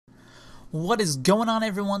What is going on,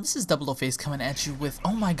 everyone? This is Double Face coming at you with,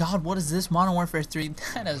 oh my god, what is this? Modern Warfare 3?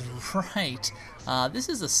 That is right. This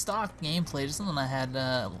is a stock gameplay, just something I had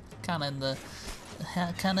kind of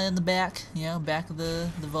in the back, you know, back of the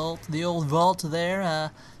vault, the old vault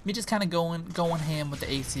there. Me just kind of going ham with the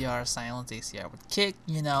ACR, silence ACR with kick,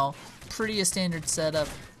 you know, pretty a standard setup.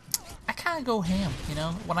 I kind of go ham, you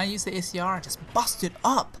know. When I use the ACR, I just bust it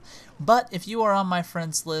up. But if you are on my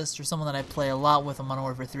friends list or someone that I play a lot with on Modern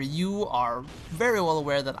Warfare 3, you are very well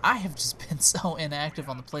aware that I have just been so inactive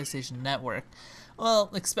on the PlayStation Network. Well,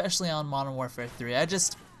 especially on Modern Warfare 3. I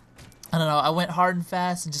don't know, I went hard and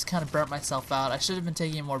fast and just kind of burnt myself out. I should have been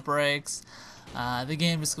taking more breaks. The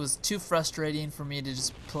game just was too frustrating for me to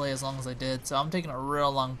just play as long as I did, so I'm taking a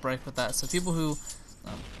real long break with that. So people who...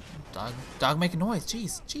 dog making noise.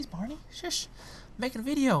 Jeez, Barney. Shush. Making a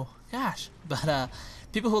video. Gosh. But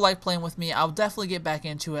people who like playing with me, I'll definitely get back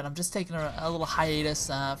into it. I'm just taking a little hiatus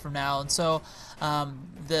from now, and so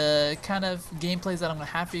the kind of gameplays that I'm gonna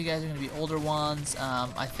have for you guys are gonna be older ones.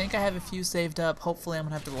 I think I have a few saved up. Hopefully, I'm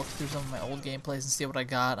gonna have to look through some of my old gameplays and see what I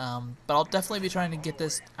got. But I'll definitely be trying to get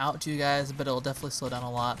this out to you guys, but it'll definitely slow down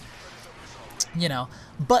a lot. You know,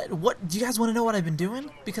 but what do you guys want to know what I've been doing?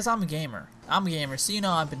 Because I'm a gamer, so you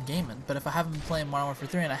know I've been gaming. But if I haven't been playing Modern Warfare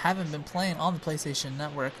 3 and I haven't been playing on the PlayStation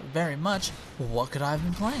Network very much, what could I have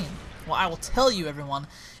been playing? Well, I will tell you, everyone.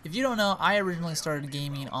 If you don't know, I originally started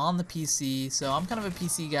gaming on the PC, so I'm kind of a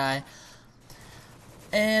PC guy.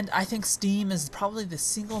 And I think Steam is probably the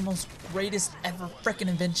single most greatest ever freaking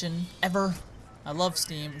invention ever. I love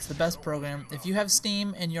Steam. It's the best program. If you have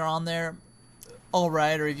Steam and you're on there,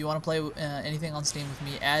 alright, or if you want to play anything on Steam with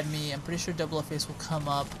me, add me. I'm pretty sure Double Face will come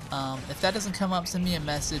up. If that doesn't come up, send me a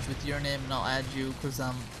message with your name and I'll add you, because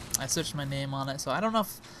I switched my name on it, so I don't know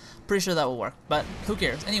if... Pretty sure that will work, but who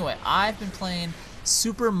cares? Anyway, I've been playing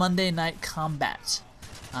Super Monday Night Combat.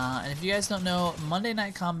 And if you guys don't know, Monday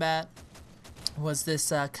Night Combat was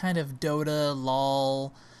this kind of Dota,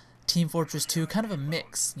 LOL, Team Fortress 2, kind of a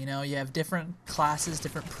mix. You know, you have different classes,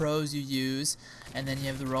 different pros you use, and then you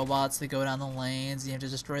have the robots that go down the lanes. You have to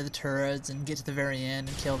destroy the turrets and get to the very end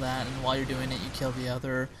and kill that, and while you're doing it, you kill the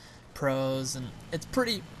other pros, and it's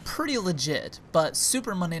pretty legit. But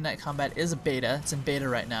Super Monday Night Combat is a beta. It's in beta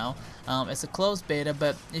right now. It's a closed beta,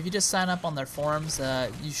 but if you just sign up on their forums,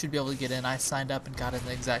 you should be able to get in. I signed up and got in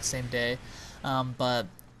the exact same day.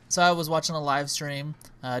 So I was watching a live stream,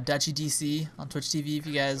 Dutchy DC on Twitch TV. If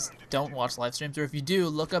you guys don't watch live streams, or if you do,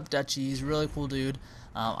 look up Dutchy. He's a really cool dude.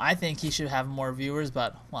 I think he should have more viewers,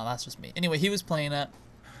 but, well, that's just me. Anyway, he was playing it,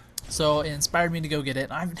 so it inspired me to go get it.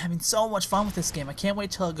 And I've been having so much fun with this game. I can't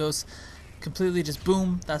wait till it goes completely just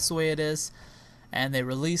boom, that's the way it is. And they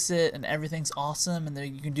release it, and everything's awesome, and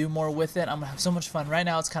you can do more with it. I'm going to have so much fun. Right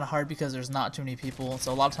now, it's kind of hard because there's not too many people,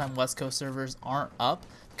 so a lot of time West Coast servers aren't up.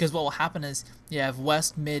 Because what will happen is you have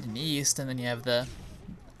West, Mid, and East, and then you have the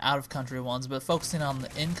out-of-country ones. But focusing on the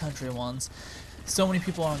in-country ones, so many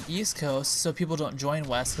people are on the East Coast, so people don't join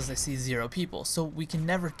West because they see 0 people. So we can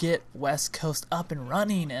never get West Coast up and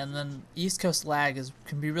running, and then East Coast lag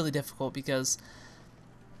can be really difficult because,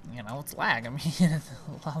 you know, it's lag. I mean, a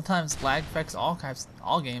lot of times lag affects all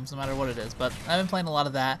games, no matter what it is. But I've been playing a lot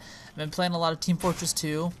of that. I've been playing a lot of Team Fortress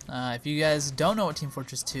 2. If you guys don't know what Team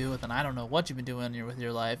Fortress 2 is, then I don't know what you've been doing with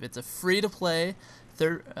your life. It's a free-to-play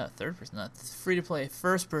free-to-play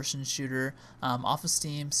first-person shooter off of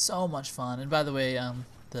Steam. So much fun. And by the way,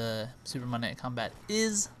 the Super Monday Night Combat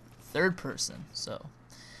is third-person, so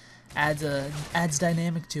adds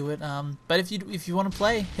dynamic to it. But if you want to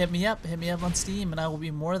play, hit me up on Steam, and I will be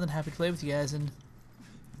more than happy to play with you guys and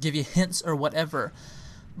give you hints or whatever.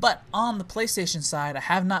 But on the PlayStation side, I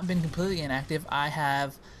have not been completely inactive. I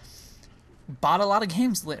have bought a lot of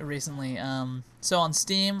games recently. So on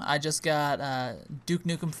Steam, I just got Duke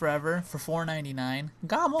Nukem Forever for $4.99.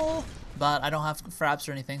 Gobble! But I don't have fraps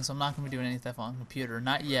or anything, so I'm not going to be doing any stuff on computer.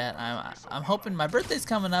 Not yet. I'm hoping my birthday's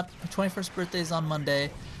coming up. My 21st birthday's on Monday.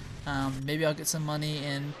 Maybe I'll get some money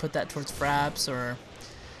and put that towards fraps, or,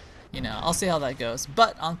 you know, I'll see how that goes.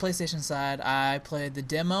 But on the PlayStation side, I played the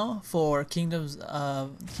demo for Kingdom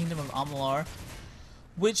of Amalur,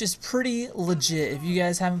 which is pretty legit. If you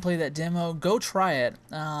guys haven't played that demo, go try it.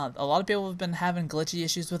 A lot of people have been having glitchy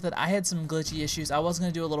issues with it. I had some glitchy issues. I was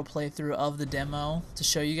going to do a little playthrough of the demo to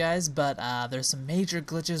show you guys, but there's some major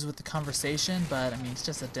glitches with the conversation, but I mean, it's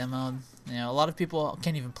just a demo. You know, a lot of people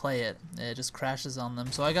can't even play it. It just crashes on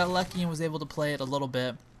them. So I got lucky and was able to play it a little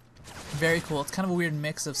bit. Very cool. It's kind of a weird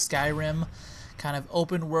mix of Skyrim, kind of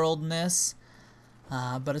open worldness,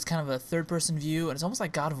 but it's kind of a third-person view, and it's almost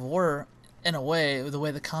like God of War in a way, the way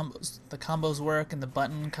the combos work and the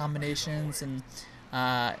button combinations, and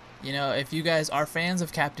You know, if you guys are fans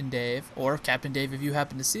of Captain Dave, or Captain Dave, if you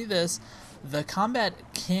happen to see this, the combat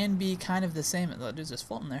can be kind of the same. The dude's just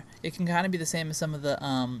floating there. It can kind of be the same as some of the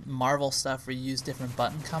Marvel stuff where you use different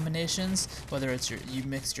button combinations. Whether it's you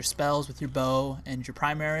mix your spells with your bow and your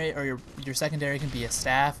primary, or your secondary can be a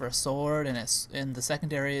staff or a sword, and the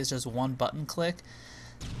secondary is just one button click.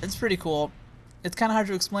 It's pretty cool. It's kind of hard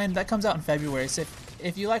to explain. That comes out in February, so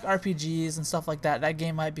if you like RPGs and stuff like that, that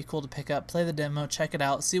game might be cool to pick up. Play the demo, check it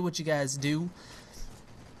out, see what you guys do.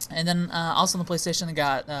 And then also on the PlayStation, I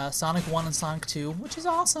got Sonic 1 and Sonic 2, which is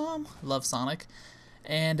awesome. Love Sonic.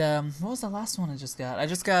 And what was the last one I just got? I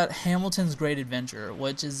just got Hamilton's Great Adventure,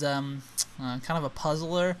 which is kind of a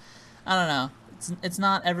puzzler. I don't know. It's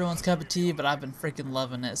not everyone's cup of tea, but I've been freaking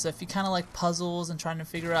loving it. So if you kind of like puzzles and trying to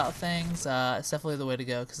figure out things, it's definitely the way to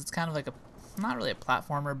go, because it's kind of like not really a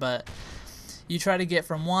platformer, but you try to get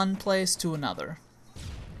from one place to another.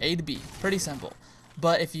 A to B. Pretty simple.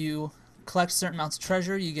 But if you collect certain amounts of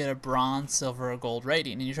treasure, you get a bronze, silver, or gold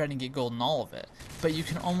rating, and you're trying to get gold in all of it. But you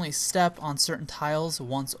can only step on certain tiles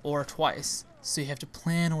once or twice, so you have to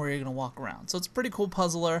plan where you're going to walk around. So it's a pretty cool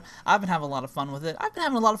puzzler. I've been having a lot of fun with it. I've been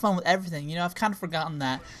having a lot of fun with everything. You know, I've kind of forgotten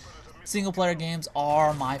that single-player games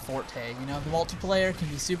are my forte. You know, the multiplayer can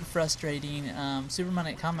be super frustrating. Super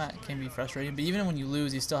Money Combat can be frustrating, but even when you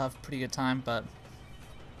lose, you still have a pretty good time. But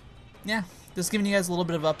yeah, just giving you guys a little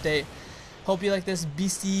bit of update. Hope you like this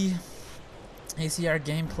beastie ACR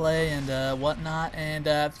gameplay and whatnot. And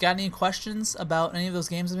if you got any questions about any of those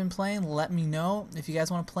games I've been playing, let me know. If you guys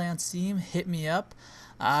want to play on Steam, hit me up.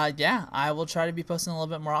 Yeah, I will try to be posting a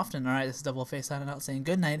little bit more often. Alright, this is Double Face signing out saying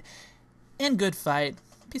good night and good fight.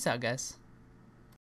 Peace out, guys.